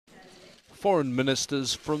Foreign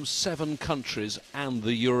ministers from 7 countries and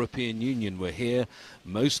the European Union were here,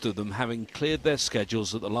 most of them having cleared their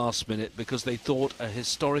schedules at the last minute because they thought a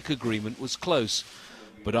historic agreement was close.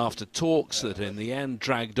 But after talks that in the end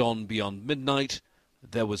dragged on beyond midnight,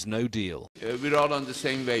 there was no deal. We're all on the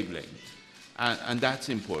same wavelength, and that's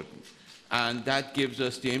important. And that gives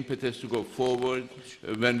us the impetus to go forward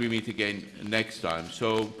when we meet again next time.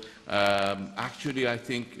 So actually, I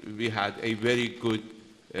think we had a very good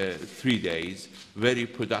 3 days, very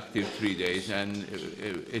productive 3 days, and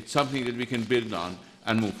it's something that we can build on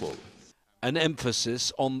and move forward. An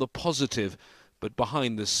emphasis on the positive, but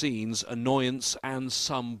behind the scenes, annoyance and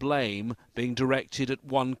some blame being directed at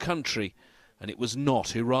one country, and it was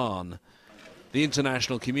not Iran. The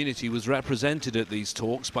international community was represented at these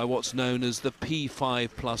talks by what's known as the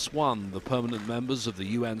P5+1, the permanent members of the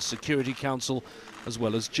UN Security Council, as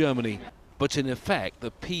well as Germany. But in effect, the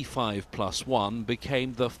P5+1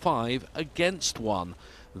 became the 5 against 1.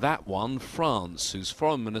 That one, France, whose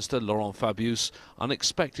Foreign Minister Laurent Fabius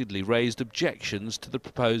unexpectedly raised objections to the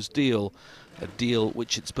proposed deal, a deal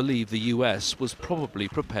which it's believed the US was probably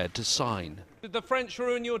prepared to sign. Did the French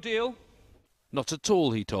ruin your deal? Not at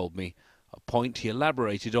all, he told me, a point he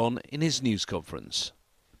elaborated on in his news conference.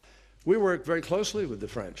 We worked very closely with the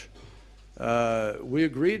French. We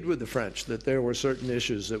agreed with the French that there were certain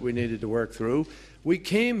issues that we needed to work through. We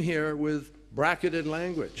came here with bracketed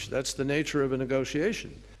language. That's the nature of a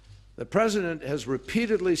negotiation. The President has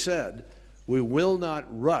repeatedly said we will not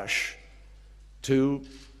rush to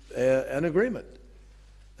an agreement.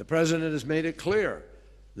 The President has made it clear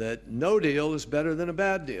that no deal is better than a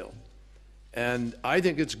bad deal. And I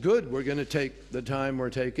think it's good we're going to take the time we're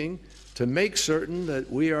taking to make certain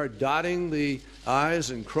that we are dotting the I's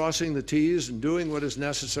and crossing the T's and doing what is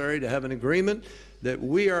necessary to have an agreement that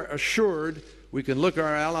we are assured we can look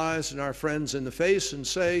our allies and our friends in the face and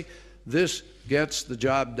say, this gets the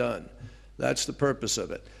job done. That's the purpose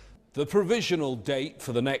of it. The provisional date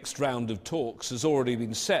for the next round of talks has already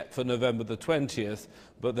been set for November the 20th,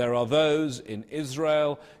 but there are those in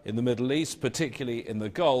Israel, in the Middle East, particularly in the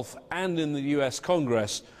Gulf, and in the US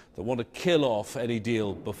Congress that want to kill off any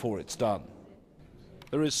deal before it's done.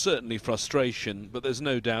 There is certainly frustration, but there's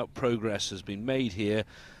no doubt progress has been made here.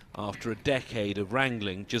 After a decade of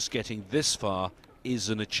wrangling, just getting this far is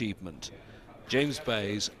an achievement. James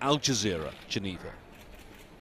Bays, Al Jazeera, Geneva.